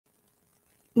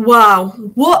Wow,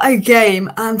 what a game.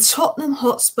 And Tottenham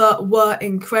Hotspur were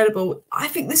incredible. I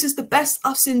think this is the best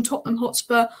I've seen Tottenham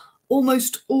Hotspur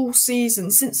almost all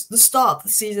season, since the start of the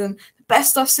season. The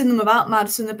best I've seen them without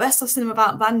Maddison, the best I've seen them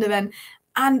without Van der Ven.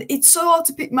 And it's so hard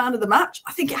to pick man of the match.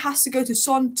 I think it has to go to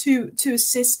Son, two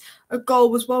assists, a goal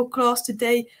was world class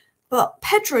today. But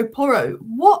Pedro Porro,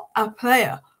 what a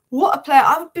player. What a player.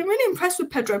 I've been really impressed with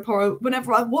Pedro Porro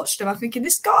whenever I've watched him. I'm thinking,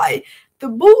 this guy, the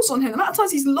ball's on him. The amount of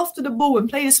times he's lofted a ball and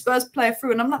played a Spurs player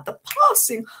through, and I'm like, the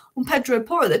passing on Pedro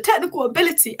Porro, the technical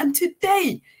ability, and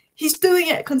today he's doing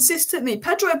it consistently.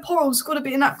 Pedro Porro's got to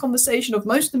be in that conversation of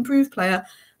most improved player,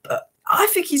 but I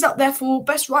think he's up there for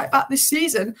best right back this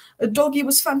season. Udogie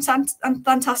was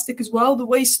fantastic as well. The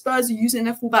way Spurs are using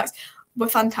their fullbacks were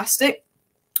fantastic.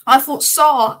 I thought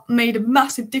Sarr made a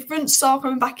massive difference. Sarr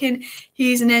coming back in,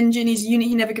 he's an engine, he's a unit,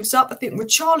 he never gives up. I think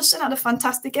Richarlison had a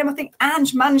fantastic game. I think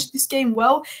Ange managed this game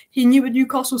well. He knew with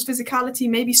Newcastle's physicality,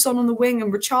 maybe Son on the wing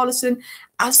and Richarlison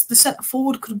as the centre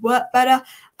forward could work better.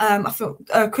 I thought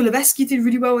Kuleveski did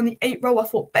really well in the 8 role. I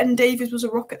thought Ben Davies was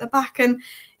a rock at the back. And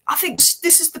I think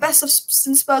this is the best I've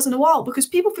seen Spurs in a while, because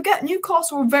people forget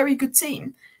Newcastle are a very good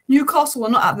team. Newcastle were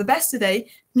not at the best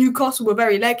today. Newcastle were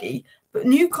very leggy. But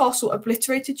Newcastle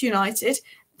obliterated United.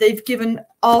 They've given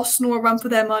Arsenal a run for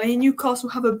their money. Newcastle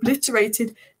have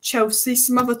obliterated Chelsea,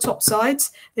 some other top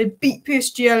sides. They beat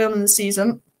PSG early on in the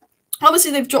season.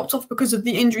 Obviously, they've dropped off because of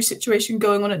the injury situation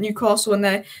going on at Newcastle, and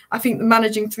I think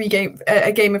managing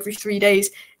a game every 3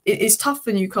 days is tough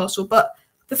for Newcastle. But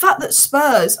the fact that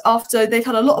Spurs, after they've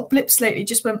had a lot of blips lately,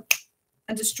 just went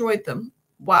and destroyed them.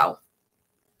 Wow.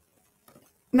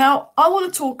 Now, I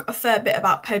want to talk a fair bit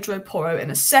about Pedro Porro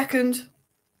in a second.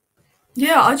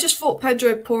 Yeah, I just thought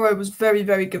Pedro Porro was very,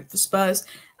 very good for Spurs.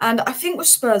 And I think with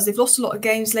Spurs, they've lost a lot of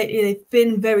games lately. They've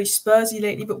been very Spursy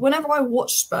lately. But whenever I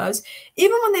watch Spurs,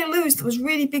 even when they lose, there was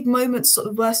really big moments sort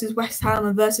of versus West Ham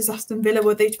and versus Aston Villa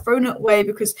where they'd thrown it away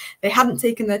because they hadn't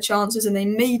taken their chances and they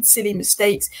made silly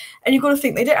mistakes. And you've got to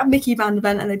think, they don't have Mickey Van der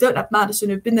Ven and they don't have Maddison,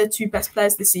 who've been their 2 best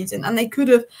players this season. And they could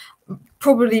have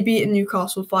probably beaten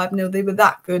Newcastle 5-0. They were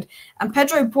that good. And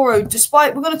Pedro Porro,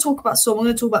 despite, we're going to talk about Son, we're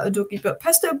going to talk about Udogie, but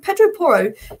Pedro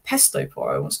Porro,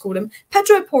 I once called him,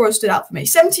 Pedro Porro stood out for me.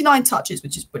 79 touches,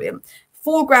 which is brilliant.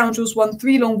 4 ground duels won,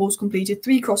 3 long balls completed,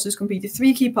 3 crosses completed,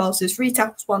 3 key passes, 3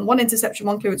 tackles won, 1 interception,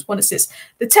 1 clearance, 1 assist.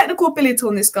 The technical ability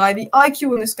on this guy, the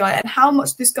IQ on this guy, and how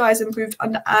much this guy has improved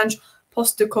under Ange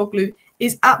Postecoglou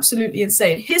is absolutely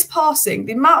insane. His passing,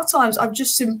 the amount of times I've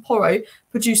just seen Porro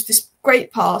produce this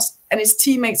great pass and his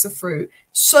teammates are through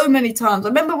so many times. I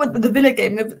remember when the Villa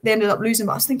game, they ended up losing,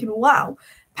 but I was thinking, wow,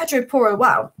 Pedro Porro,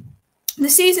 wow. The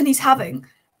season he's having,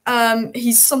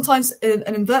 he's sometimes an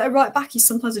inverted right back, he's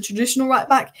sometimes a traditional right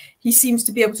back. He seems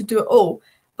to be able to do it all.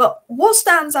 But what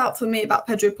stands out for me about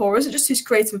Pedro Porro isn't just his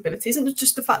creative ability, isn't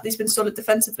just the fact that he's been solid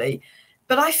defensively,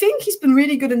 but I think he's been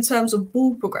really good in terms of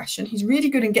ball progression. He's really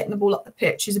good in getting the ball up the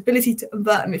pitch, his ability to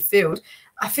invert in midfield.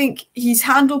 I think he's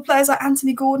handled players like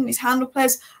Anthony Gordon, he's handled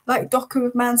players like Doku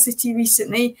with Man City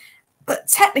recently. But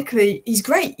technically, he's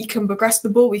great. He can progress the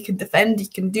ball, he can defend, he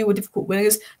can deal with difficult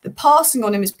winners. The passing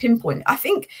on him is pinpoint. I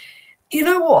think, you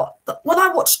know what? When I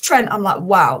watch Trent, I'm like,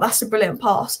 wow, that's a brilliant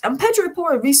pass. And Pedro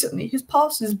Porro recently, his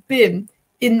pass has been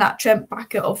in that Trent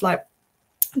bracket of like,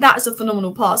 that's a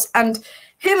phenomenal pass. And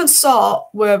him and Sarr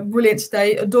were brilliant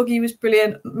today. Udogie was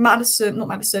brilliant. Richarlison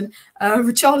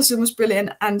was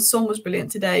brilliant. And Son was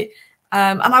brilliant today.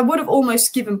 And I would have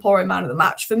almost given Porro man of the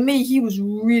match. For me, he was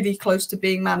really close to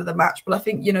being man of the match. But I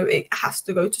think, you know, it has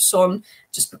to go to Son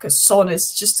just because Son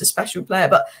is just a special player.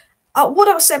 But what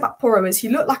I would say about Porro is he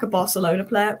looked like a Barcelona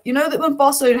player. You know that when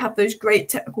Barcelona have those great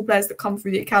technical players that come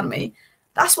through the academy,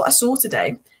 that's what I saw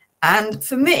today. And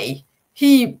for me,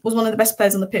 he was one of the best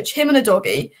players on the pitch, him and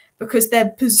Udogie, because their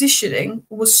positioning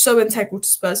was so integral to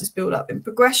Spurs' build-up. In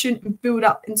progression, in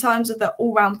build-up, in terms of their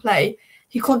all-round play,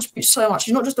 he contributes so much.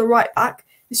 He's not just a right back.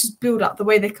 This is build-up, the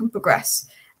way they can progress.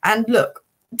 And look,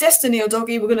 Destiny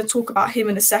Udogie, we're going to talk about him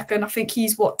in a second. I think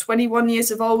he's, 21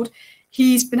 years of old.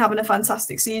 He's been having a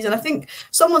fantastic season. I think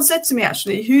someone said to me,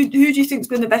 actually, who do you think's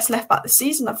been the best left-back this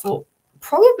season? I thought,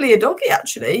 probably Udogie,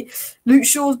 actually. Luke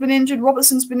Shaw's been injured.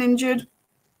 Robertson's been injured.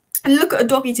 And look at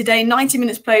Udogie today, 90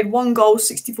 minutes played, 1 goal,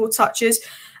 64 touches,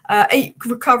 8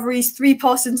 recoveries, 3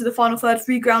 passes into the final third,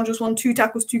 3 ground duels, 1, 2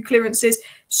 tackles, 2 clearances.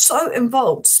 So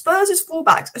involved. Spurs'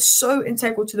 fullbacks are so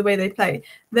integral to the way they play.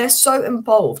 They're so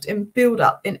involved in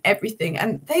build-up, in everything.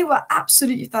 And they were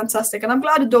absolutely fantastic. And I'm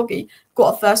glad Udogie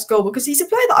got a first goal because he's a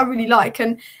player that I really like.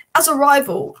 And as a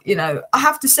rival, you know, I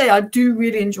have to say I do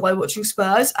really enjoy watching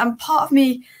Spurs. And part of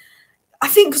me, I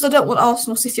think because I don't want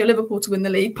Arsenal, City or Liverpool to win the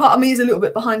league, part of me is a little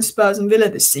bit behind Spurs and Villa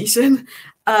this season.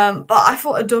 But I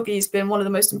thought Udogie has been one of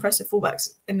the most impressive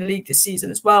fullbacks in the league this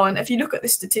season as well. And if you look at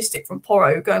this statistic from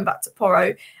Porro, going back to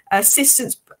Porro,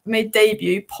 since made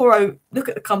debut, Porro, look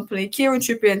at the company, Kieran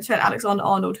Trippier and Trent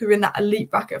Alexander-Arnold, who are in that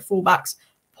elite bracket of fullbacks.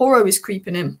 Porro is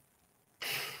creeping in.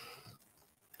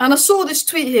 And I saw this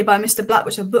tweet here by Mr. Black,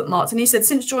 which I bookmarked, and he said,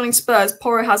 since joining Spurs,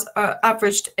 Porro has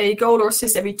averaged a goal or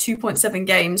assist every 2.7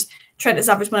 games. Trent has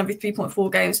averaged one every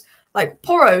 3.4 games. Like,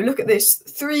 Porro, look at this.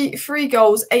 Three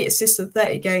goals, 8 assists in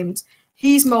 30 games.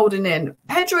 He's moulding in.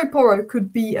 Pedro Porro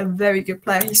could be a very good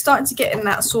player. He's starting to get in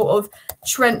that sort of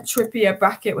Trent Trippier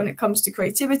bracket when it comes to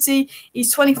creativity.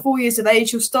 He's 24 years of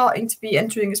age. He's starting to be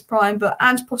entering his prime, but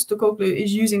Ange Postecoglou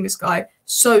is using this guy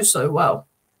so well.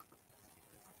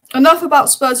 Enough about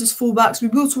Spurs' fullbacks. We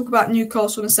will talk about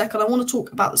Newcastle in a second. I want to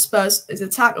talk about the Spurs'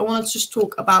 attack. I want to just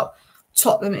talk about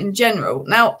Tottenham in general.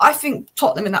 Now, I think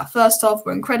Tottenham in that first half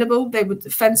were incredible. They were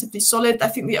defensively solid. I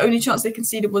think the only chance they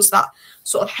conceded was that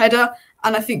sort of header.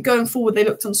 And I think going forward, they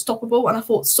looked unstoppable. And I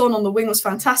thought Son on the wing was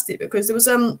fantastic because there was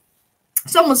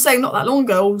someone saying not that long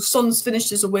ago, Son's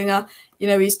finished as a winger. You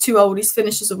know, he's too old. He's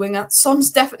finished as a winger.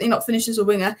 Son's definitely not finished as a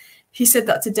winger. He said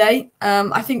that today.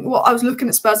 I think what I was looking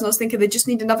at Spurs and I was thinking they just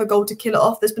need another goal to kill it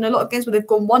off. There's been a lot of games where they've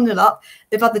gone 1-0 up.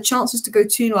 They've had the chances to go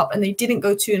 2-0 up and they didn't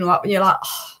go 2-0 up. And you're like,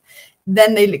 oh.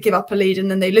 Then they give up a lead and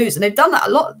then they lose. And they've done that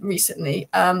a lot recently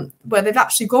where they've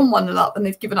actually gone 1-0 up and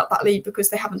they've given up that lead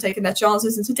because they haven't taken their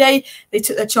chances. And today they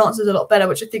took their chances a lot better,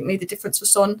 which I think made the difference for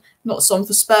Son, not Son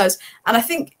for Spurs. And I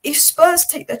think if Spurs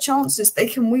take their chances, they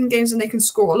can win games and they can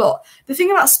score a lot. The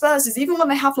thing about Spurs is even when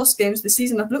they have lost games this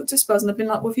season, I've looked at Spurs and I've been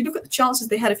like, well, if you look at the chances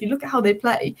they had, if you look at how they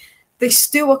play, they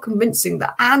still are convincing.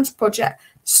 The Ange project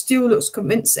still looks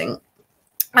convincing.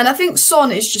 And I think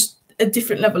Son is just a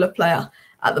different level of player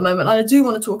at the moment. And I do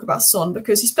want to talk about Son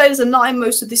because he's played as a 9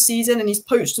 most of this season and he's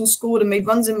poached and scored and made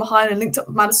runs in behind and linked up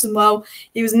with Maddison well.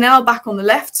 He was now back on the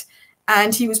left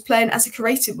and he was playing as a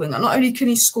creative winger. Not only can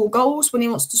he score goals when he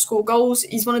wants to score goals,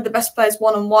 he's one of the best players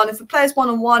one-on-one. If a player's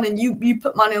one-on-one and you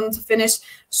put money on him to finish,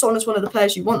 Son is one of the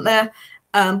players you want there.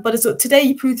 But today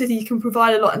he proved that he can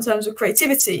provide a lot in terms of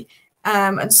creativity.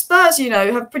 And Spurs, you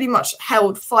know, have pretty much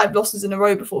held 5 losses in a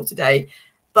row before today.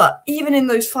 But even in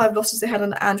those 5 losses they had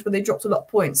under Ange where they dropped a lot of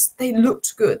points, they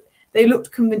looked good. They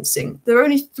looked convincing. They're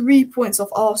only 3 points off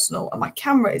Arsenal and my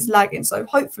camera is lagging. So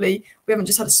hopefully we haven't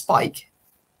just had a spike.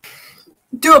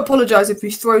 Do apologise if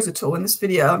he throws at all in this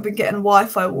video. I've been getting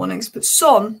Wi-Fi warnings. But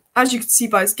Son, as you can see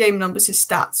by his game numbers, his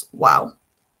stats, wow.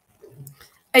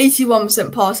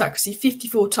 81% pass accuracy,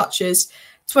 54 touches,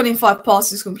 25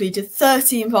 passes completed,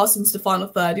 13 passes into the final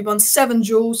third. He won 7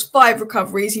 duels, 5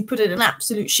 recoveries. He put in an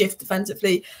absolute shift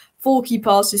defensively. 4 key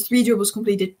passes, 3 dribbles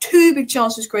completed, 2 big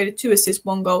chances created, 2 assists,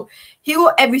 1 goal. He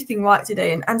got everything right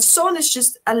today. And Son is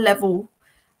just a level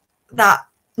that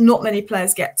not many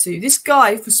players get to. This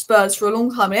guy for Spurs for a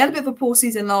long time, he had a bit of a poor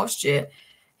season last year.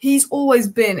 He's always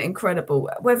been incredible.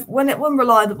 When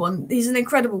reliable, he's an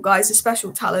incredible guy. He's a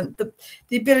special talent.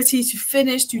 The ability to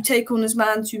finish, to take on his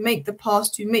man, to make the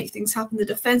pass, to make things happen, the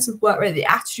defensive work rate, the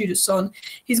attitude of Son.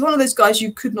 He's one of those guys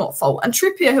you could not fault. And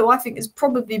Trippier, who I think has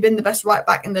probably been the best right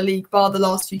back in the league, bar the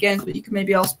last few games, but you could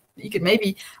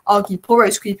maybe argue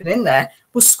Porro's creeping in there,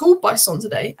 was scored by Son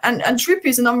today. And Trippier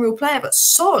is an unreal player, but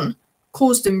Son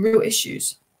caused him real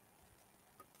issues.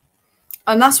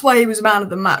 And that's why he was man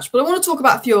of the match. But I want to talk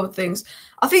about a few other things.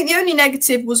 I think the only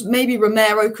negative was maybe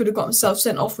Romero could have got himself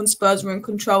sent off when Spurs were in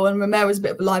control. And Romero's a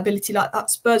bit of a liability like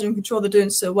that. Spurs are in control. They're doing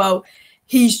so well.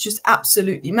 He's just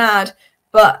absolutely mad.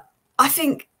 But I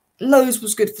think Lowe's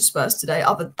was good for Spurs today.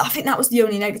 I think that was the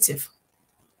only negative.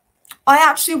 I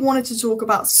actually wanted to talk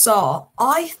about Sarr.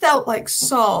 I felt like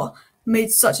Sarr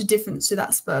made such a difference to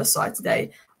that Spurs side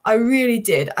today. I really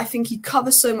did. I think he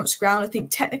covers so much ground. I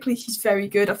think technically he's very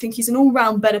good. I think he's an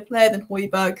all-round better player than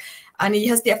Højbjerg, and he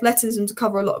has the athleticism to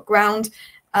cover a lot of ground.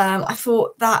 I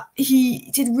thought that he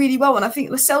did really well, and I think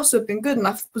Lo Celso had been good, and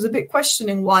I was a bit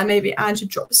questioning why maybe Ange had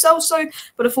dropped Lo Celso,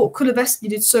 but I thought Kulusevski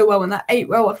did so well in that 8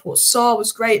 row. I thought Sarr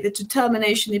was great, the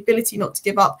determination, the ability not to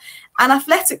give up, and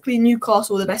athletically,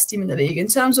 Newcastle were the best team in the league. In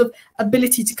terms of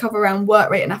ability to cover around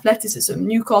work rate and athleticism,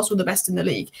 Newcastle were the best in the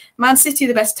league. Man City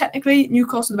the best technically,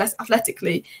 Newcastle the best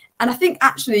athletically. And I think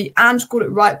actually Ange got it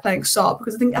right playing Sarr,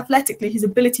 because I think athletically his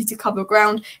ability to cover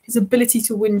ground, his ability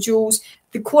to win duels,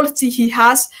 the quality he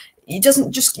has, he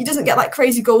doesn't get like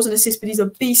crazy goals and assists, but he's a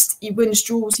beast. He wins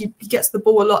duels, he gets the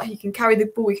ball a lot, he can carry the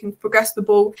ball, he can progress the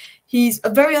ball. He's a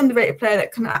very underrated player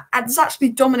that has actually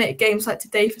dominated games like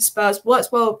today for Spurs,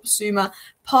 works well with Basuma,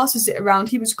 passes it around.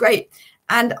 He was great.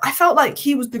 And I felt like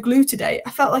he was the glue today.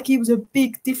 I felt like he was a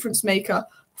big difference maker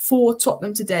for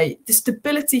Tottenham today. The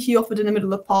stability he offered in the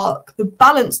middle of the park, the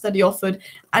balance that he offered,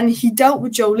 and he dealt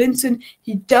with Joe Linton,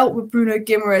 he dealt with Bruno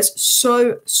Guimaraes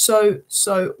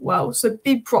so well. So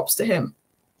big props to him.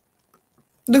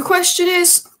 The question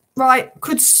is, right,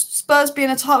 could Spurs be in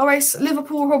a title race?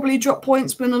 Liverpool will probably drop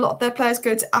points when a lot of their players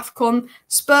go to AFCON.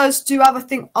 Spurs do have, I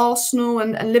think, Arsenal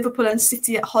and Liverpool and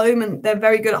City at home, and they're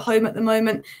very good at home at the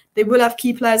moment. They will have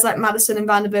key players like Maddison and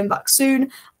Van der Ven back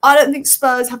soon. I don't think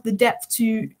Spurs have the depth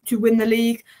to win the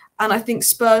league, and I think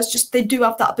Spurs they do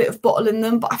have that bit of bottle in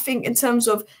them. But I think in terms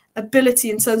of ability,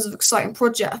 in terms of exciting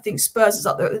project, I think Spurs is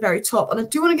up there at the very top. And I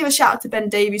do want to give a shout out to Ben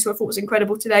Davies, who I thought was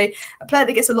incredible today. A player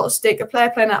that gets a lot of stick, a player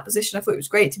playing that position. I thought it was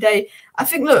great today. I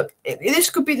think, look, this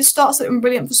could be the start something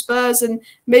brilliant for Spurs, and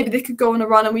maybe they could go on a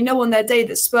run. And we know on their day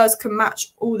that Spurs can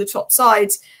match all the top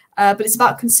sides. But it's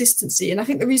about consistency. And I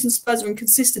think the reason Spurs are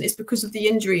inconsistent is because of the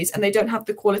injuries, and they don't have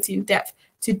the quality and depth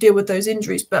to deal with those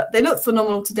injuries. But they look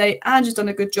phenomenal today. Ange has done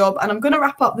a good job. And I'm going to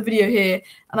wrap up the video here.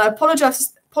 And I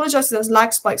apologise if there's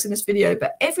lag spikes in this video.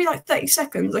 But every 30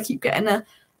 seconds, I keep getting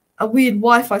a weird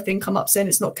Wi-Fi thing come up saying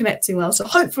it's not connecting well. So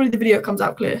hopefully the video comes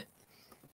out clear.